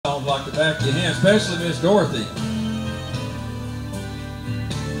songs like the back of your hand, especially Miss Dorothy.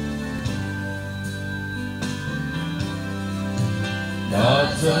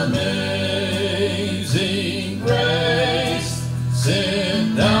 God's amazing grace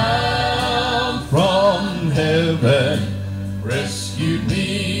sent down from heaven, rescued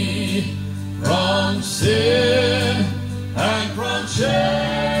me from sin and from shame,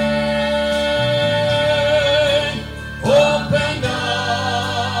 opened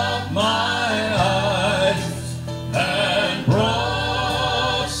up my eyes and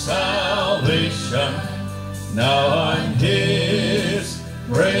brought salvation. Now I'm His,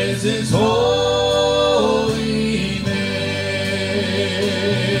 praise His holy name.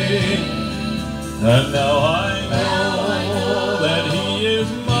 And now I know that He is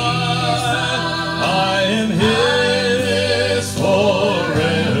mine. I am His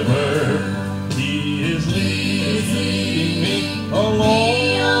forever. He is leading me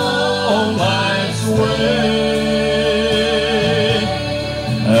along life's way,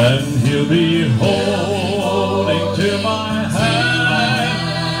 and He'll be holding to my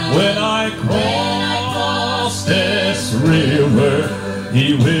hand when I cross this river.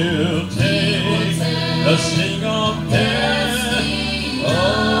 He will take the sting of death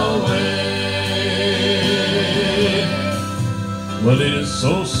away. Well, it is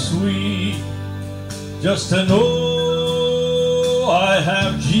so sweet just to know I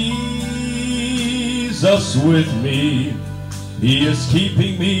have Jesus with me. He is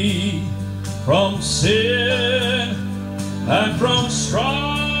keeping me from sin and from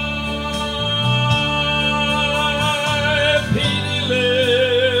strife. He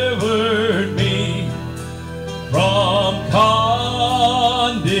delivered me from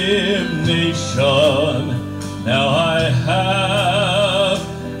condemnation. Now I have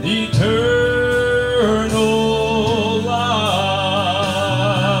eternal life.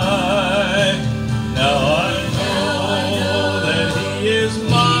 Now I know that He is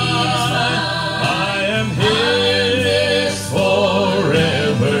mine. I am His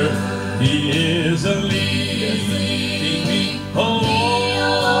forever. He is leading me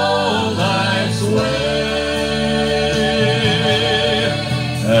along life's way,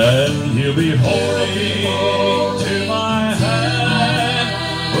 and He'll be holding to my hand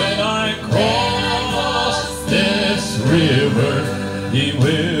when I cross this river. He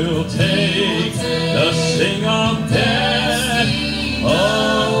will take the sting of death away.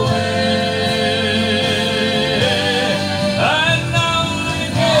 And now I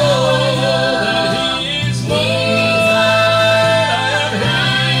know that He is mine. I am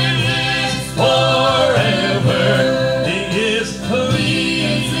His forever. He is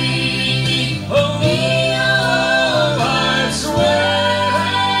leading me along life's way.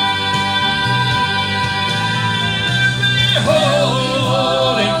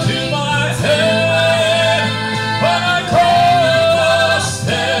 Holding to my hand when I cross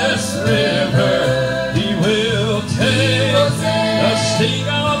this river. He will take the sting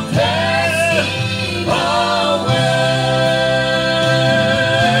of death away.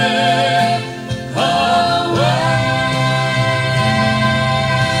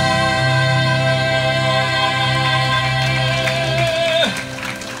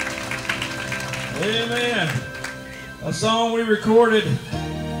 Amen. A song we recorded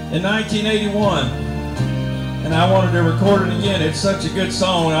in 1981, and I wanted to record it again. It's such a good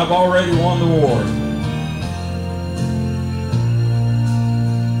song. I've already won the war.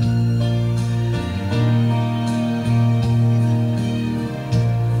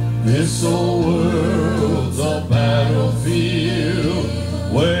 This old world's a battlefield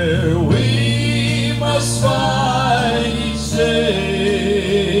where we must fight each day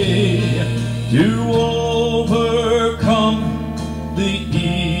to overcome the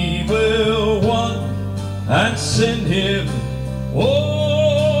evil one and send him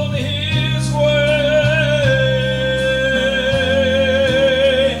on his way.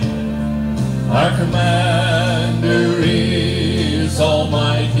 Our commander is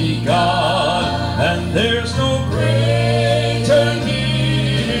Almighty God, and there's no greater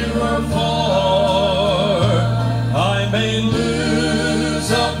near or far. I may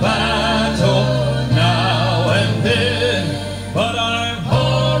lose a battle now and then, but I've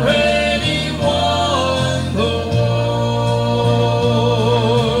already won the war.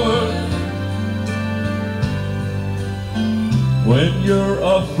 When you're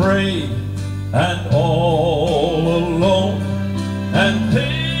afraid and all alone and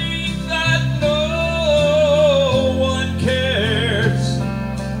think that no one cares,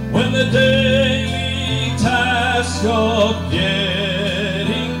 when the daily task of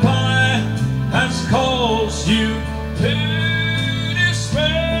getting by has caused you to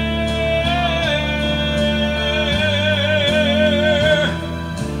despair,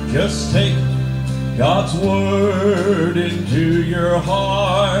 Just take God's word into your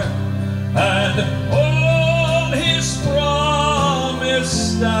heart and hold His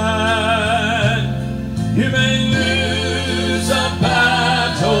promise stand. You may lose a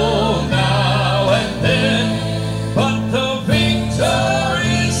battle now and then, but the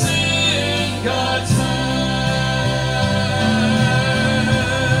victory's in God's hands.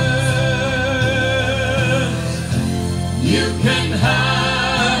 You can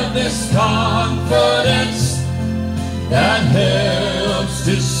have this confidence that helps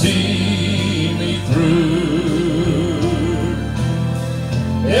to see me through.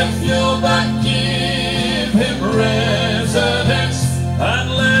 If you'll but give Him residence and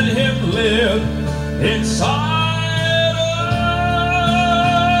let Him live inside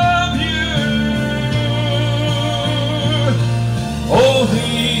of you. Oh,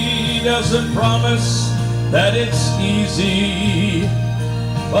 He doesn't promise that it's easy,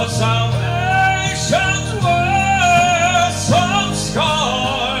 but salvation's worth some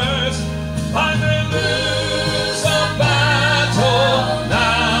scars. I may lose a battle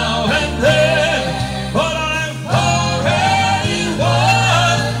now and then, but I've already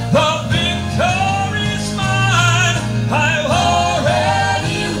won. The victory's mine. I've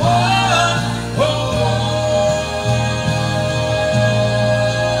already won.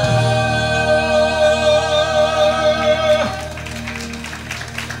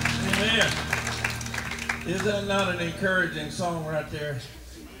 Amen. Is that not an encouraging song right there?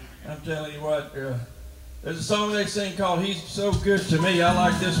 I'm telling you what, there's a song they sing called He's So Good to Me. I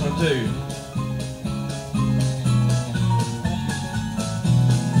like this one too.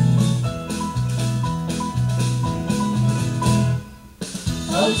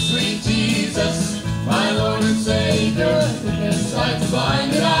 Oh, sweet Jesus, my Lord and Savior, inside the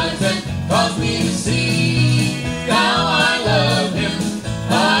blinded eyes and cause me to see how I love Him,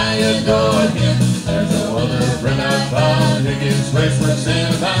 I adore Him. There's no other friend I've found who gives grace where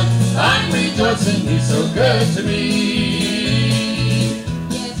sin abounds. I'm rejoicing He's so good to me.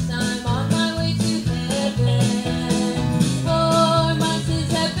 Yes, I'm on my way to heaven, for my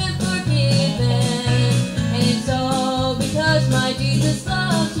sins have been forgiven, and it's all because my Jesus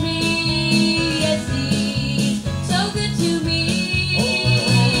loves me. Yes, He's so good to me.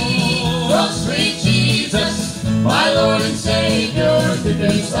 Oh, sweet Jesus, my Lord and Savior, who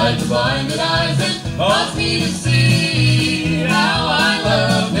gives sight to blinded eyes and cause me to see how I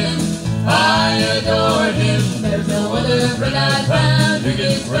love Him, I adore Him. There's no other friend I've found who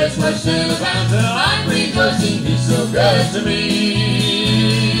gives grace where sin abounds. I'm rejoicing He's so good to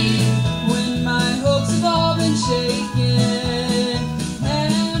me. When my hopes have all been shaken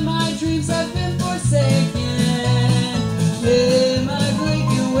and my dreams have been forsaken, in my bleak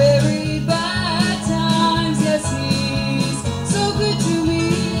and weary bad times, yes, He's so good to me.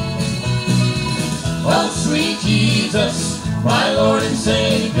 Oh, sweet Jesus, my Lord and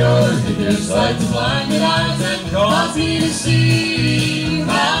Savior, who gives sight to blinded eyes and cause me to see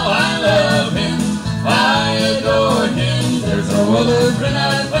how I love Him, I adore Him. There's no other friend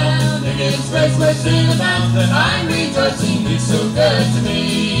I've found who gives grace where sin abounds, and I'm rejoicing He's so good to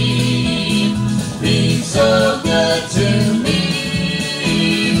me. He's so good to me.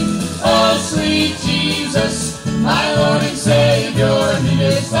 Oh, sweet Jesus, my Lord and Savior, He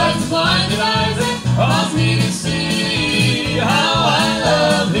gives sight to blinded eyes and cause me to see how I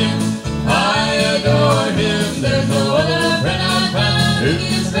love Him, I adore Him. There's no other friend I've found who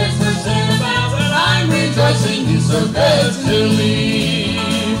gives grace where sin abounds, and I'm rejoicing He's so good to me.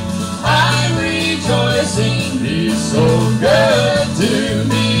 I'm rejoicing He's so good to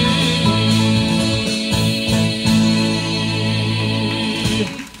me.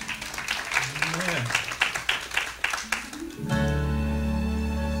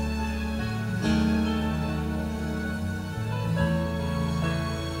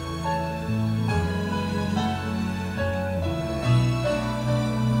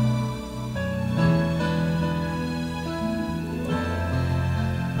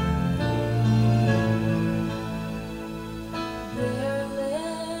 There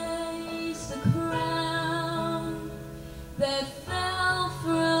lays the crown that fell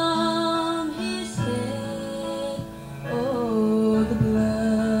from His head. Oh, the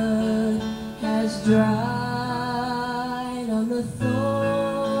blood has dried on the thorns.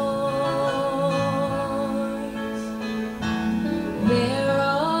 There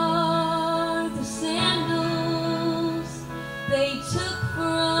are the sandals they took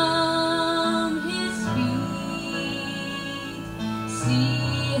from His feet.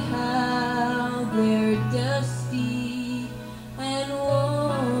 See how they're dusty and worn.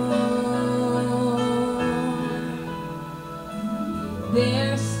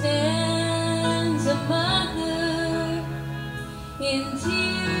 They're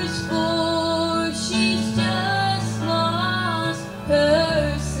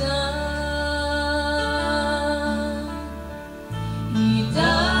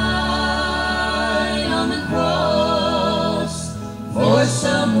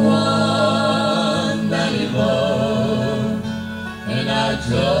I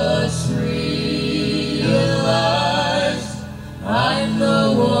just realized I'm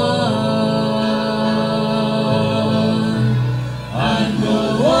the one. I'm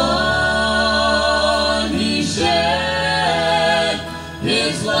the one He shed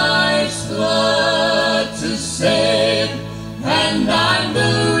His life's blood to save, and I'm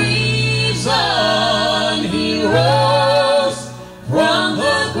the reason He rose from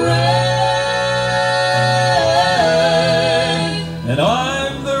the grave. And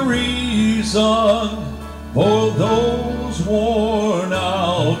I'm the reason for those worn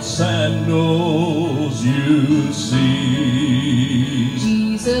out sandals you see.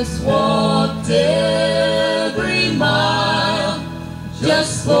 Jesus walked every mile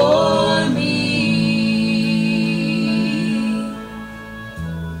just for me.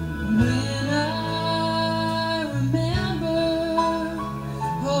 When I remember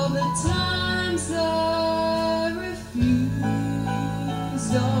all the times I refused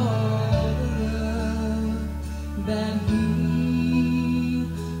all the love that He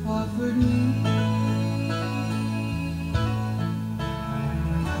offered me,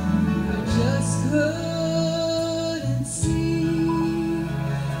 I just couldn't see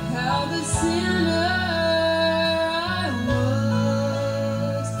how the sinner I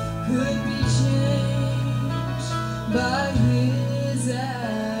was could be changed by His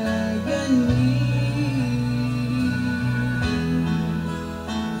agony.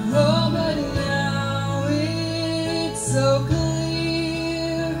 Oh, but now it's so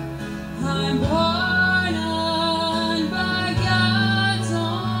clear I'm pardoned by God's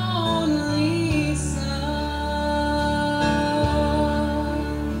only Son.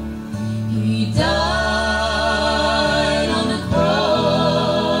 He died on the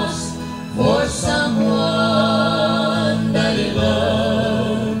cross for someone that He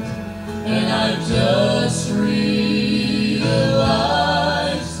loved, and I just realized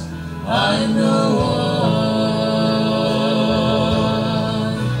I'm the one.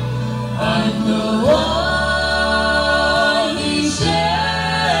 I'm the one He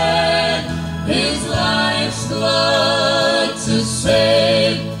shed His life's blood to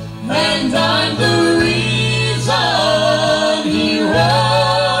save, and I'm the reason He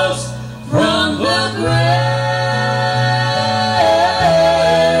rose from the grave.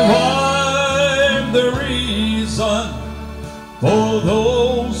 I'm the reason for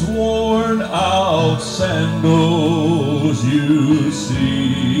those worn out sandals you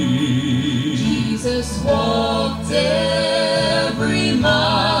see. Jesus walked every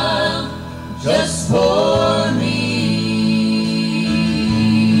mile just for me.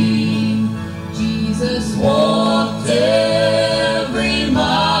 Jesus walked every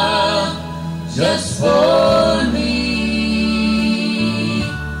mile just for me.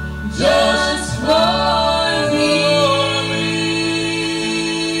 Just for me.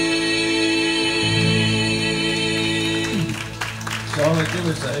 Charlotte, give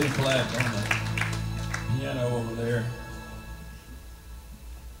us an A flat on the piano over there.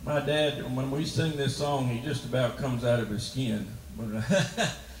 My dad, when we sing this song, he just about comes out of his skin. But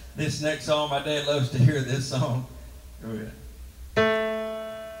this next song, my dad loves to hear this song. Go ahead.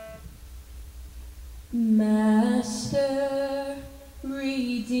 Master,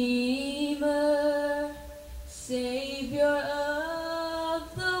 Redeemer, Savior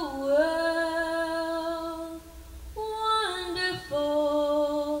of the world,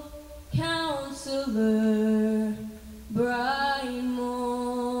 wonderful Counselor, bright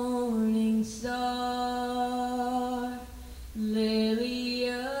morning star, lily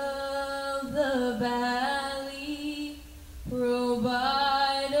of the valley,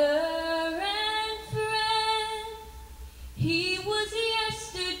 provider and friend. He was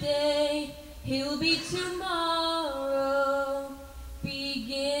yesterday, He'll be tomorrow,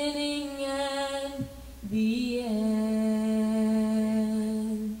 beginning and the end.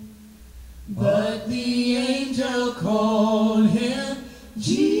 But the angel called Him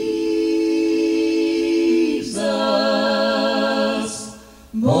Jesus,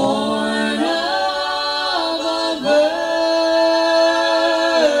 born of a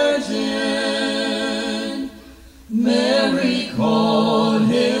virgin. Mary called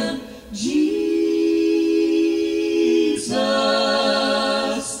Him Jesus,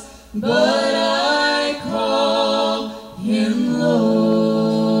 but I call Him Lord.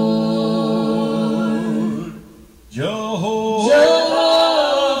 Jehovah,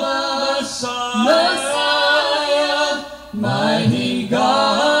 Messiah, mighty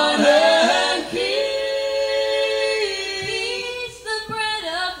God and King. He's the bread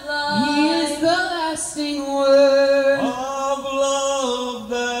of He is life. the lasting word. of love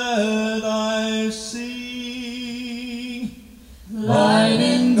that I see. Light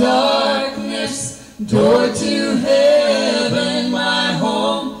door to heaven, my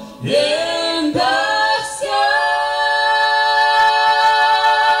home in the sky.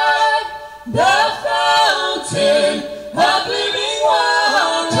 The fountain of living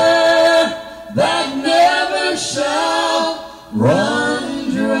water that never shall run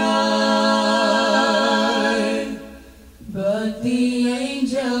dry. But the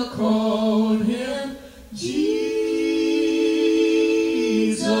angel called him Jesus,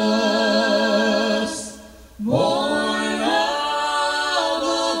 born of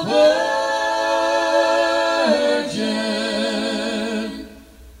a virgin.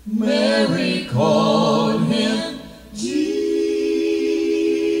 Mary called him Jesus,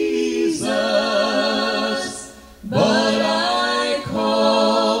 but I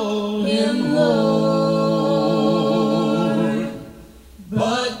call him Lord.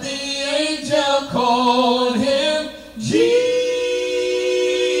 But the angel called him Jesus,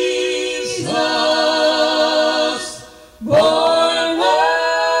 born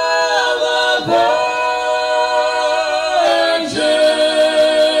of a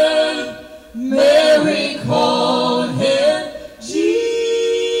virgin. Mary called him Jesus,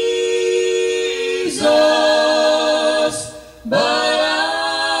 but I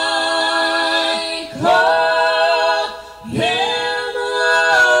call him Lord.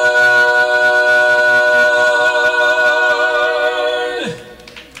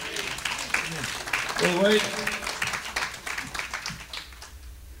 Well, wait.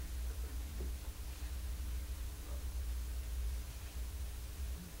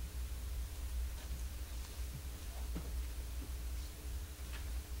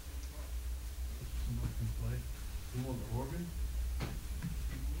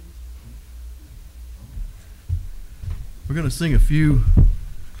 We're going to sing a few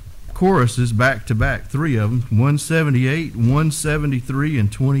choruses back to back, three of them, 178, 173,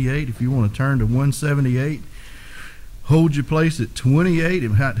 and 28. If you want to turn to 178, hold your place at 28. It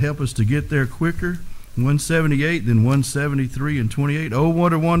might help us to get there quicker. 178, then 173 and 28. Oh,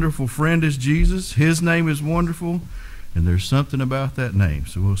 what a wonderful friend is Jesus. His name is wonderful, and there's something about that name.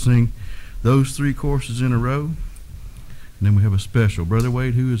 So we'll sing those three choruses in a row. And then we have a special. Brother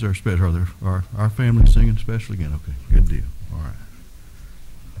Wade, who is our special? Are our family singing special again? Okay, good deal. All right.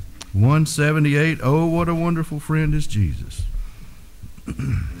 178, oh, what a wonderful friend is Jesus.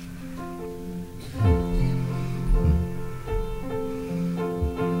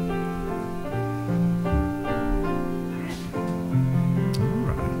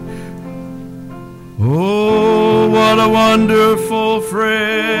 Oh, what a wonderful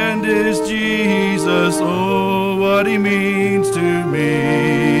friend is Jesus. Oh, what he means to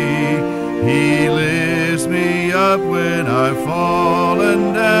me. He lifts me up when I've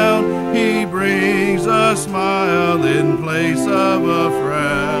fallen down. He brings a smile in place of a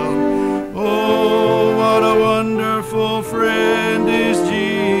frown. Oh, what a wonderful friend is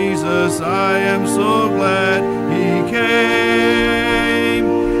Jesus. I am so glad he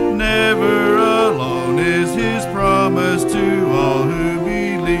came. Never alone is his promise to all who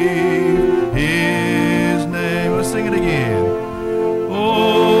believe his name. Let's sing it again.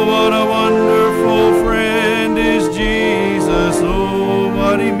 Oh, what a wonderful friend is Jesus. Oh,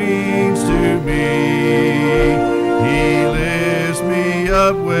 what he means to me. He lifts me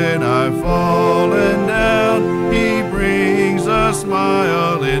up when I've fallen down. He brings a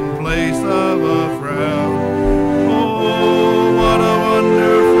smile in place of a frown. Oh, what a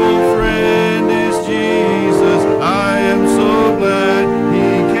wonderful friend is Jesus. I am so glad he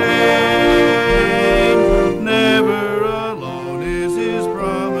came. Never alone is his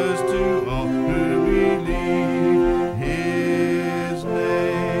promise to all who believe his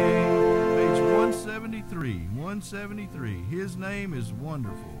name. Page 173. 173. His name is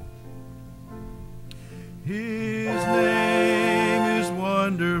wonderful. His name is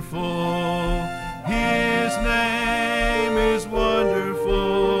wonderful. His name is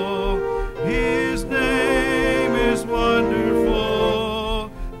wonderful. His name is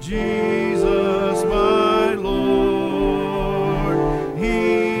wonderful. Jesus, my Lord.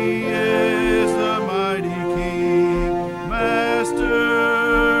 He is the mighty King,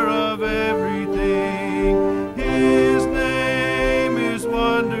 Master of everything. His name is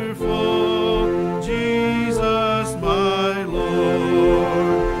wonderful. Jesus, my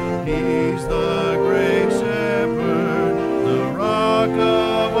Lord. He's the great shepherd, the rock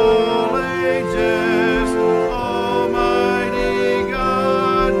of all ages, Almighty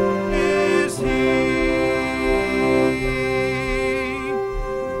God.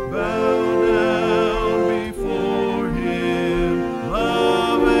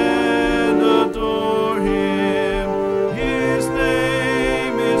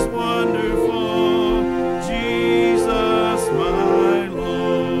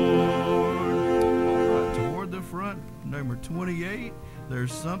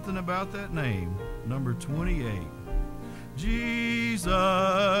 something about that name. Number 28.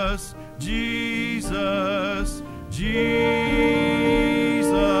 Jesus, Jesus,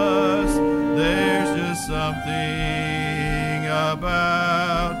 Jesus. There's just something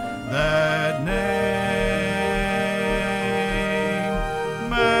about that name.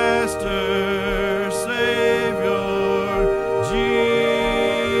 Master, Savior,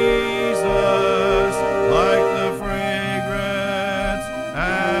 Jesus, like the fragrance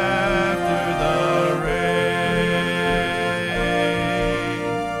after the rain.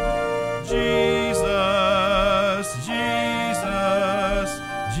 Jesus, Jesus,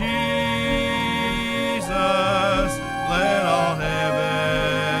 Jesus, let all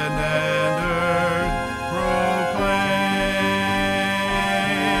heaven and earth proclaim.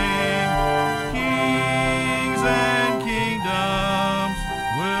 Kings and kingdoms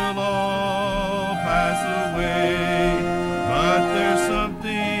will all pass away, but there's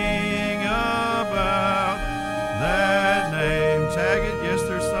something about that name. Tag it. Yes,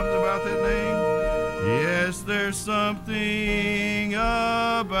 there's something about that name. Yes, there's something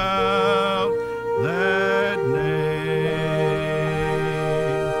about that name.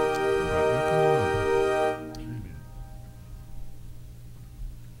 Right, y'all come on up. Amen.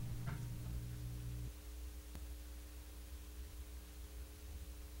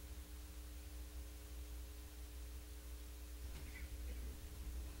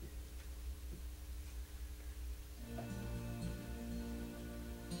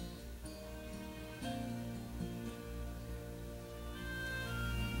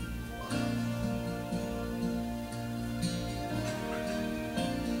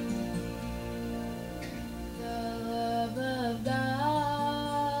 The love of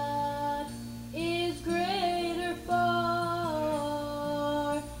God is greater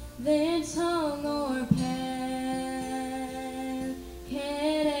far than tongue or pen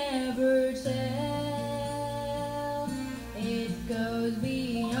can ever tell. It goes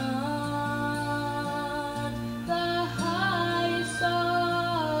beyond the highest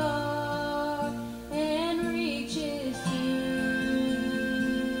star and reaches to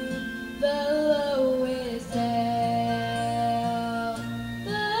the lowest hell.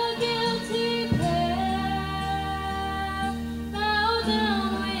 The guilty pair bow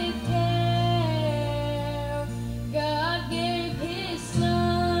down with care. God gave His Son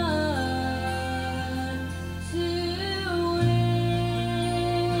to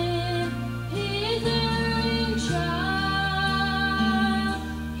win His erring child.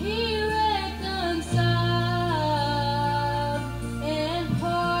 He reconciled and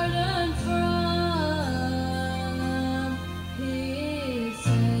pardoned from His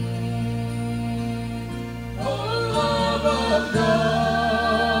sin. Oh, love of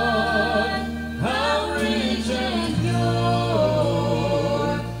God, how rich and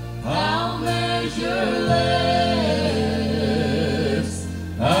pure, how measureless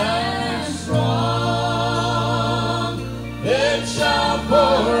and strong, it shall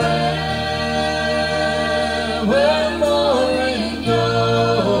forevermore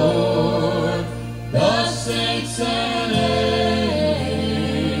endure. The saints and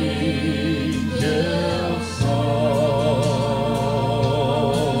angels song.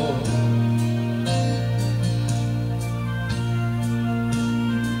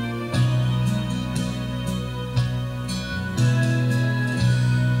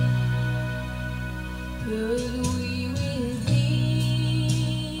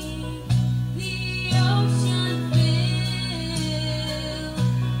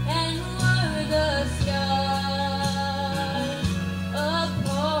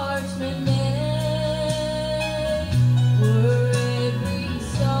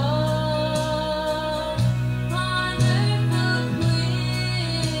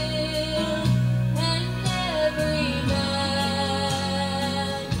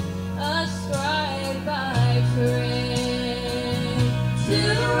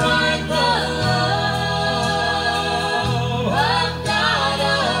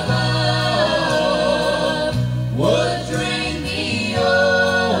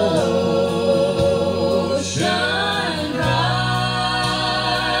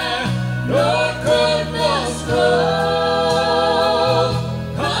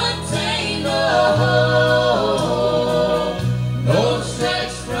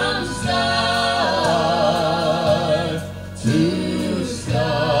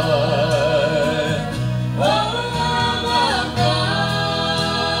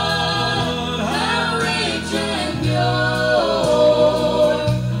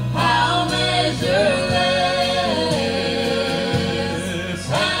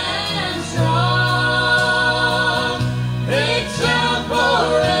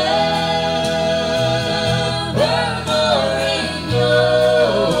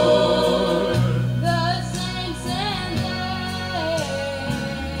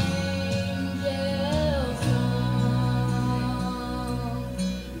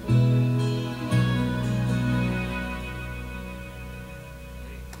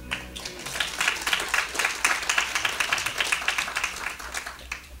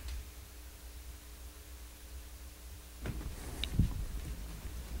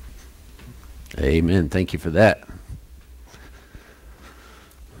 Amen. Thank you for that.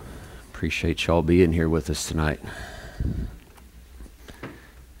 Appreciate y'all being here with us tonight.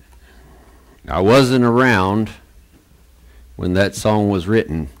 I wasn't around when that song was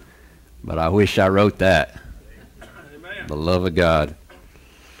written, but I wish I wrote that. Amen. The love of God.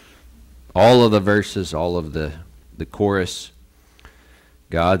 All of the verses, all of the chorus.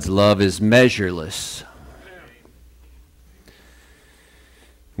 God's love is measureless.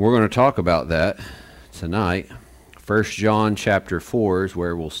 We're going to talk about that tonight. 1 John chapter 4 is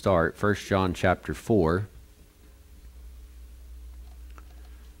where we'll start. 1 John chapter 4.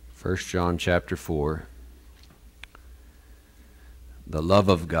 1 John chapter 4. The love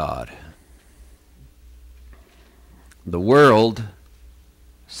of God. The world,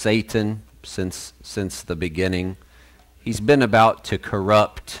 Satan, since the beginning, he's been about to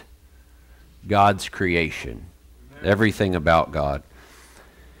corrupt God's creation. Everything about God.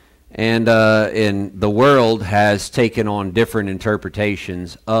 And the world has taken on different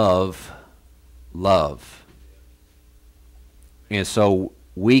interpretations of love. And so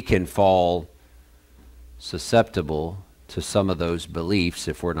we can fall susceptible to some of those beliefs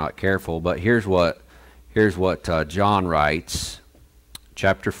if we're not careful. But here's what John writes,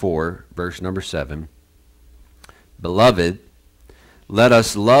 chapter 4, verse number 7. Beloved, let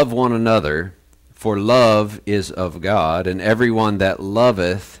us love one another, for love is of God, and everyone that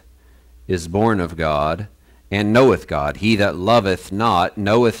loveth is born of God, and knoweth God. He that loveth not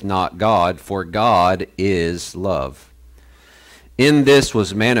knoweth not God, for God is love. In this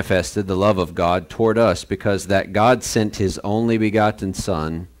was manifested the love of God toward us, because that God sent his only begotten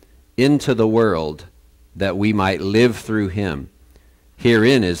Son into the world, that we might live through him.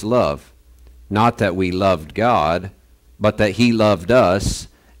 Herein is love, not that we loved God, but that he loved us,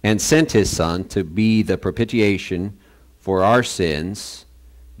 and sent his Son to be the propitiation for our sins.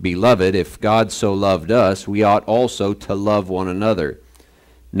 Beloved, if God so loved us, we ought also to love one another.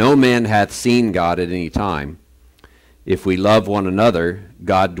 No man hath seen God at any time. If we love one another,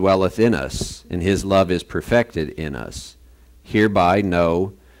 God dwelleth in us, and his love is perfected in us. Hereby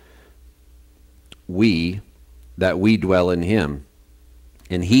know we that we dwell in him,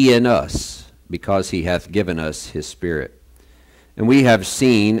 and he in us, because he hath given us his Spirit. And we have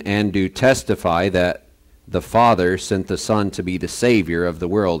seen and do testify that the Father sent the Son to be the Savior of the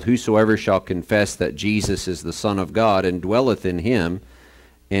world. Whosoever shall confess that Jesus is the Son of God, and dwelleth in him,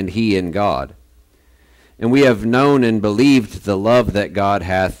 and he in God. And we have known and believed the love that God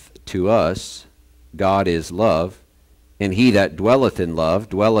hath to us. God is love, and he that dwelleth in love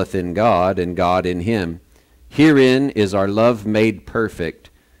dwelleth in God, and God in him. Herein is our love made perfect,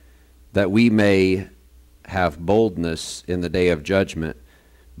 that we may have boldness in the day of judgment,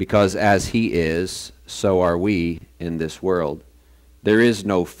 because as he is, so are we in this world. There is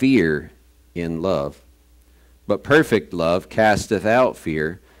no fear in love, but perfect love casteth out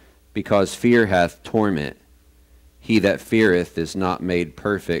fear, because fear hath torment. He that feareth is not made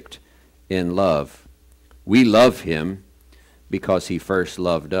perfect in love. We love him, because he first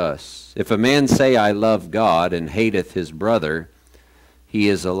loved us. If a man say, I love God, and hateth his brother, he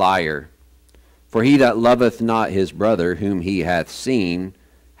is a liar. For he that loveth not his brother whom he hath seen,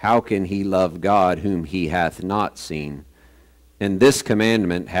 how can he love God whom he hath not seen? And this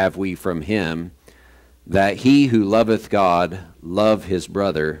commandment have we from him, that he who loveth God love his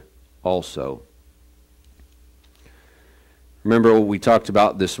brother also. Remember what we talked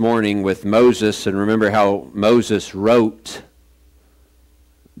about this morning with Moses, and remember how Moses wrote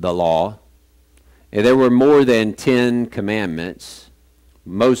the law. And there were more than 10 commandments.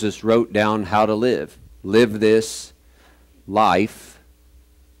 Moses wrote down how to live. Live this life,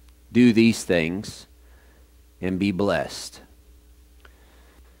 do these things, and be blessed.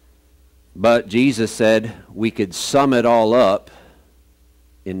 But Jesus said we could sum it all up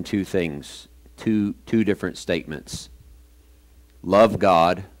in two things, two different statements. Love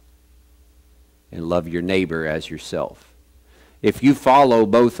God and love your neighbor as yourself. If you follow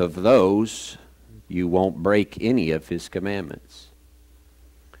both of those, you won't break any of his commandments.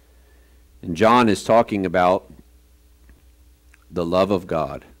 And John is talking about the love of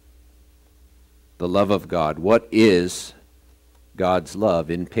God. The love of God. What is God's love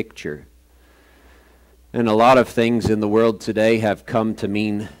in picture? And a lot of things in the world today have come to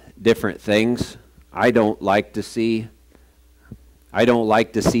mean different things. I don't like to see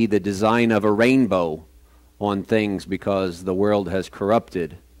the design of a rainbow on things, because the world has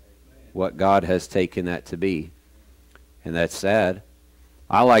corrupted what God has taken that to be. And that's sad.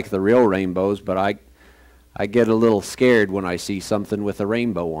 I like the real rainbows, but I get a little scared when I see something with a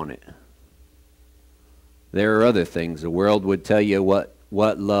rainbow on it. There are other things. The world would tell you what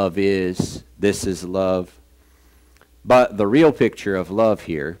what love is. This is love. But the real picture of love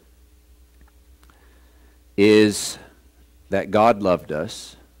here is that God loved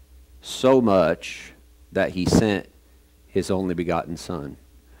us so much that he sent his only begotten Son.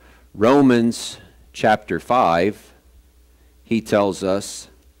 Romans chapter 5, he tells us,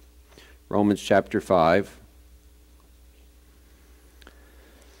 Romans chapter 5,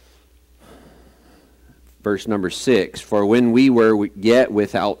 verse number 6, for when we were yet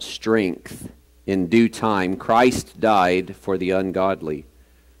without strength, in due time Christ died for the ungodly.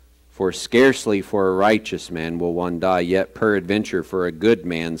 For scarcely for a righteous man will one die, yet peradventure for a good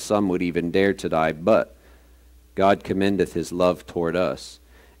man some would even dare to die. But God commendeth his love toward us,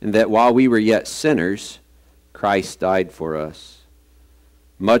 and that while we were yet sinners, Christ died for us.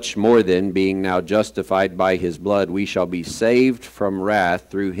 Much more then, being now justified by his blood, we shall be saved from wrath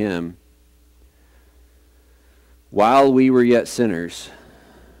through him. While we were yet sinners,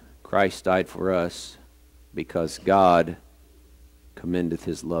 Christ died for us, because God commendeth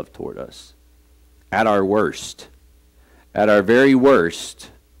his love toward us. At our worst, at our very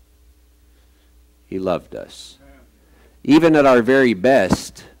worst, he loved us. Even at our very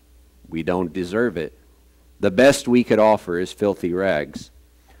best, we don't deserve it. The best we could offer is filthy rags.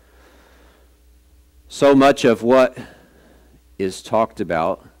 So much of what is talked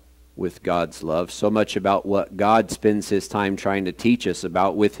about with God's love, so much about what God spends his time trying to teach us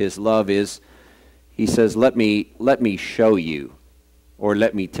about with his love is, he says, let me show you, or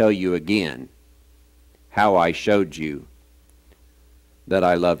let me tell you again how I showed you that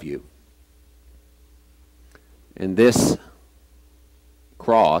I love you. And this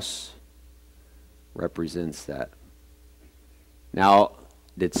cross represents that. Now,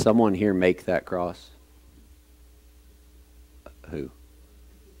 did someone here make that cross? Who?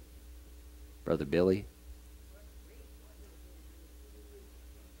 Brother Billy?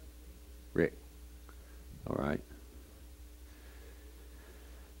 Rick. All right.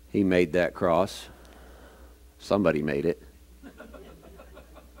 He made that cross. Somebody made it.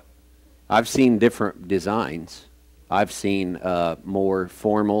 I've seen different designs. I've seen more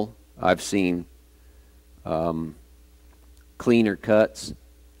formal. I've seen cleaner cuts.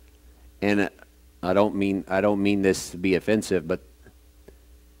 And I don't mean this to be offensive, but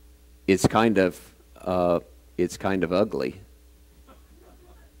it's kind of ugly.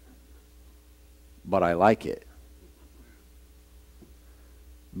 But I like it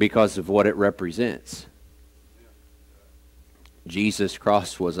because of what it represents. Jesus'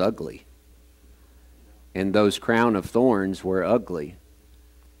 cross was ugly, and those crown of thorns were ugly.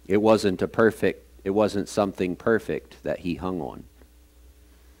 It wasn't something perfect that he hung on.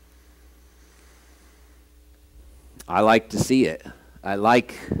 I like to see it. I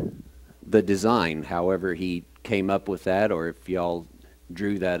like the design, however he came up with that, or if y'all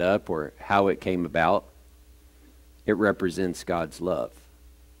drew that up, or how it came about. It represents God's love.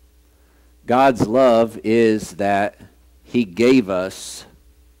 God's love is that he gave us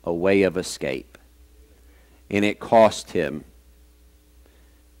a way of escape, and it cost him.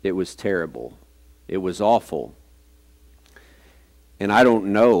 It was terrible. It was awful. And I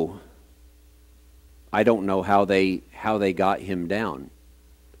don't know how they got him down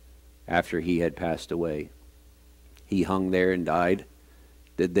after he had passed away. He hung there and died.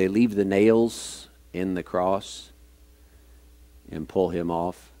 Did they leave the nails in the cross and pull him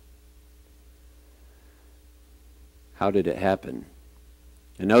off? How did it happen?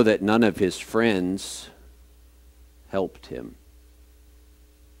 I know that none of his friends helped him.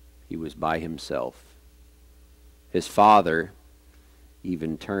 He was by himself. His father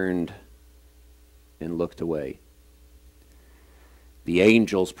even turned and looked away. The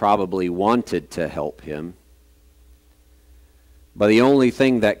angels probably wanted to help him, but the only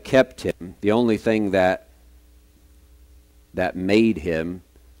thing that kept him, the only thing that made him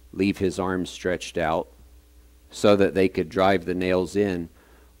leave his arms stretched out so that they could drive the nails in,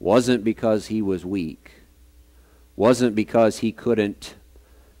 wasn't because he was weak, wasn't because he couldn't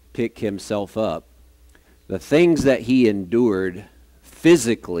pick himself up. The things that he endured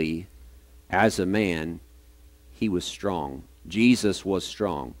physically as a man, he was strong. Jesus was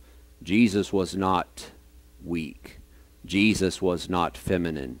strong. Jesus was not weak. Jesus was not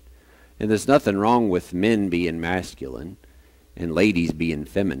feminine. And there's nothing wrong with men being masculine and ladies being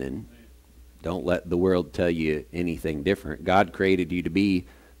feminine. Don't let the world tell you anything different. God created you to be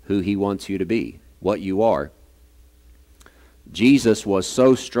who he wants you to be, what you are. Jesus was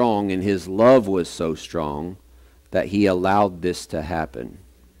so strong and his love was so strong that he allowed this to happen.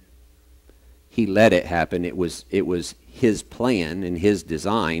 He let it happen. It was his plan and his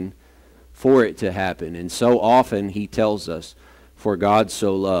design for it to happen. And so often he tells us, For God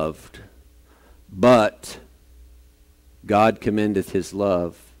so loved, but God commendeth his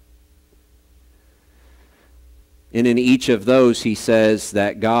love. And in each of those he says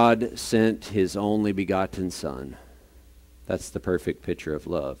that God sent his only begotten Son. That's the perfect picture of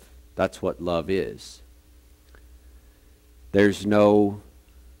love. That's what love is. There's no,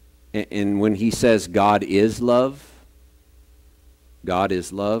 and when he says God is love, God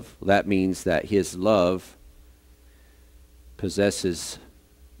is love, that means that his love possesses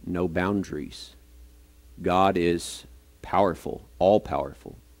no boundaries. God is powerful,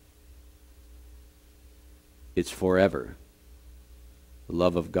 all-powerful. It's forever. The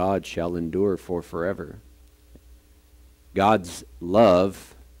love of God shall endure for forever. God's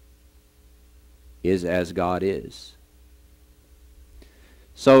love is as God is.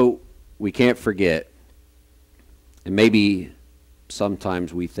 So we can't forget, and maybe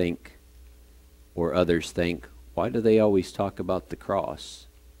sometimes we think, or others think, why do they always talk about the cross?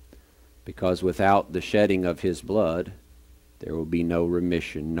 Because without the shedding of his blood, there will be no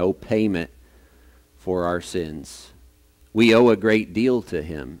remission, no payment for our sins. We owe a great deal to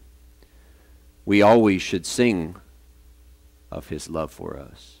him. We always should sing of his love for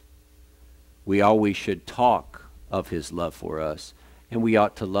us. We always should talk of his love for us. And we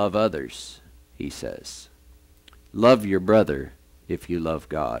ought to love others, he says. Love your brother if you love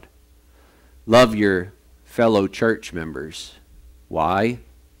God. Love your fellow church members. Why?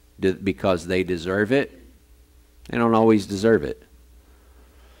 Because they deserve it? They don't always deserve it.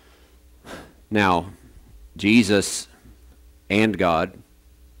 Now, Jesus and God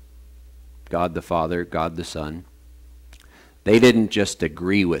the Father, God the Son, they didn't just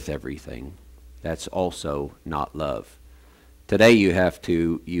agree with everything. That's also not love. Today you have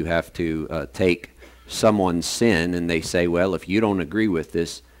to take someone's sin and they say, well, if you don't agree with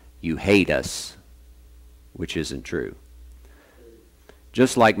this, you hate us, which isn't true.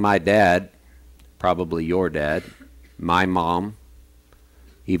 Just like my dad, probably your dad, my mom,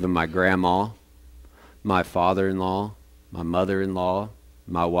 even my grandma, my father-in-law, my mother-in-law,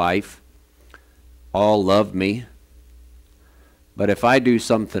 my wife, all love me. But if I do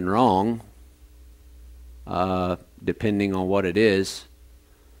something wrong, depending on what it is,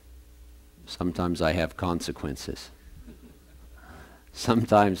 sometimes I have consequences.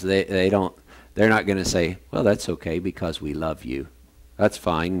 Sometimes they're not going to say, well, that's okay because we love you. That's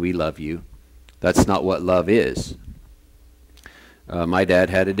fine, we love you. That's not what love is. My dad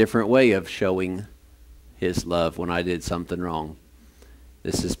had a different way of showing his love when I did something wrong.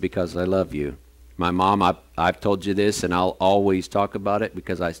 This is because I love you. My mom, I've told you this, and I'll always talk about it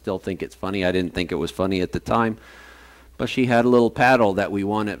because I still think it's funny. I didn't think it was funny at the time. But she had a little paddle that we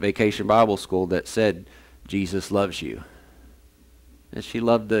won at Vacation Bible School that said, Jesus loves you. And she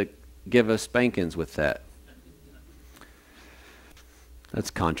loved to give us spankings with that.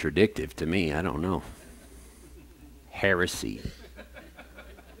 That's contradictive to me. I don't know. Heresy.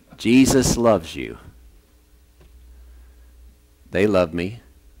 Jesus loves you. They love me.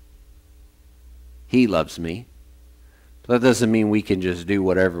 He loves me. But that doesn't mean we can just do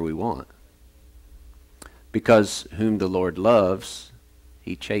whatever we want. Because whom the Lord loves,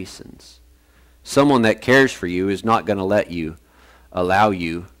 he chastens. Someone that cares for you is not going to allow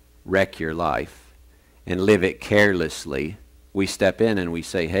you wreck your life and live it carelessly. We step in and we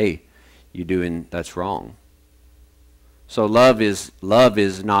say, hey, that's wrong. So love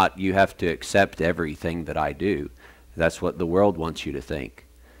is not you have to accept everything that I do. That's what the world wants you to think.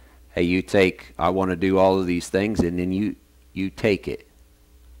 Hey, I want to do all of these things, and then you take it.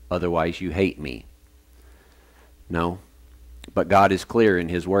 Otherwise you hate me. No. But God is clear in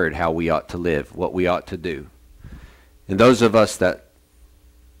his word how we ought to live, what we ought to do. And those of us that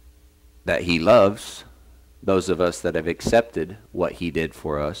he loves, those of us that have accepted what he did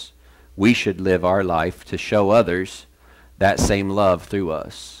for us, we should live our life to show others that same love through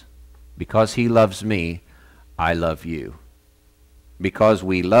us. Because he loves me, I love you. Because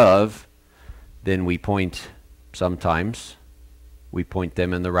we love, then we point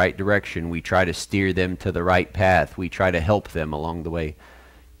them in the right direction. We try to steer them to the right path. We try to help them along the way.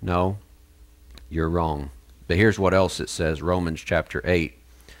 No, you're wrong. But here's what else it says, Romans chapter 8,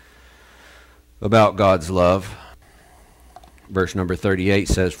 about God's love. Verse number 38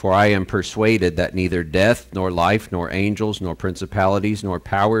 says, For I am persuaded that neither death, nor life, nor angels, nor principalities, nor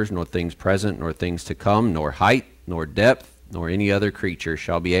powers, nor things present, nor things to come, nor height, nor depth, nor any other creature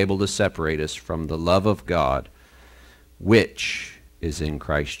shall be able to separate us from the love of God, which is in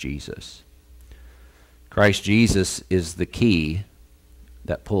Christ Jesus. Christ Jesus is the key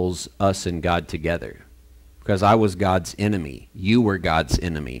that pulls us and God together. Because I was God's enemy. You were God's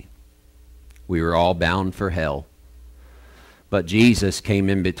enemy. We were all bound for hell. But Jesus came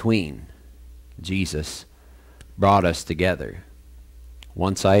in between. Jesus brought us together.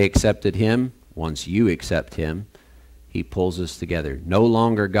 Once I accepted him, once you accept him, he pulls us together. No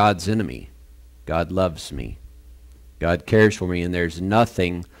longer God's enemy. God loves me. God cares for me, and there's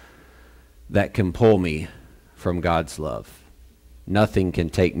nothing that can pull me from God's love. Nothing can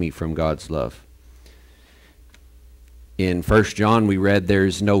take me from God's love. In 1 John we read,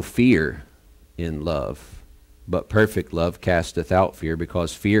 there's no fear in love, but perfect love casteth out fear,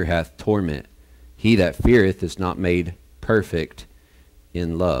 because fear hath torment. He that feareth is not made perfect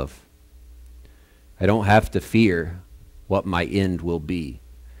in love. I don't have to fear what my end will be.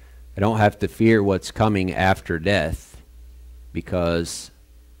 I don't have to fear what's coming after death, because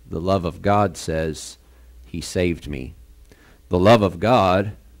the love of God says he saved me. The love of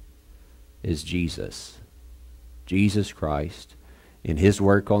God is Jesus. Jesus Christ in his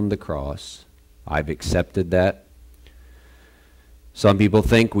work on the cross. I've accepted that. Some people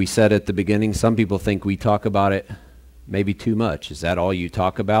think, we said at the beginning, some people think we talk about it maybe too much. Is that all you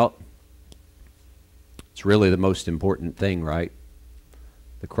talk about? It's really the most important thing, right?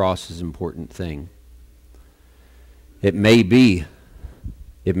 The cross is an important thing. It may be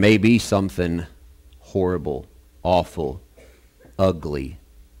something horrible, awful, ugly.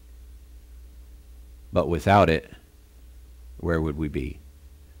 But without it, where would we be?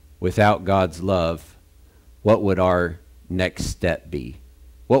 Without God's love, what would our next step be?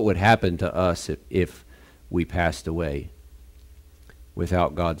 What would happen to us if we passed away?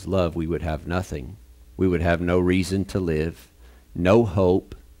 Without God's love, we would have nothing. We would have no reason to live, no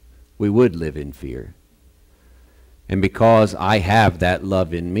hope. We would live in fear. And because I have that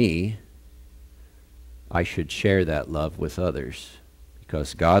love in me, I should share that love with others.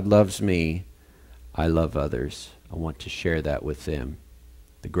 Because God loves me, I love others. I want to share that with them.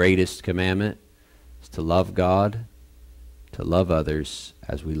 The greatest commandment is to love God, to love others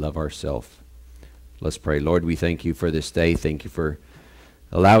as we love ourselves. Let's pray. Lord, we thank you for this day. Thank you for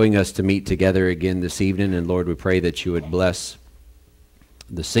allowing us to meet together again this evening. And Lord, we pray that you would bless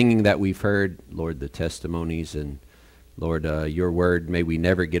the singing that we've heard, Lord, the testimonies, and Lord, your word. May we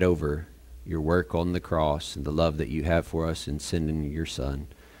never get over your work on the cross and the love that you have for us in sending your Son.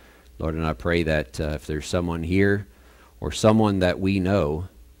 Lord, and I pray that if there's someone here or someone that we know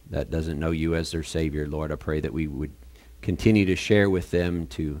that doesn't know you as their Savior, Lord, I pray that we would continue to share with them,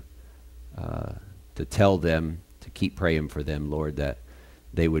 to tell them, to keep praying for them, Lord, that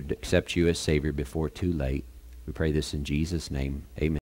they would accept you as Savior before too late. We pray this in Jesus' name. Amen.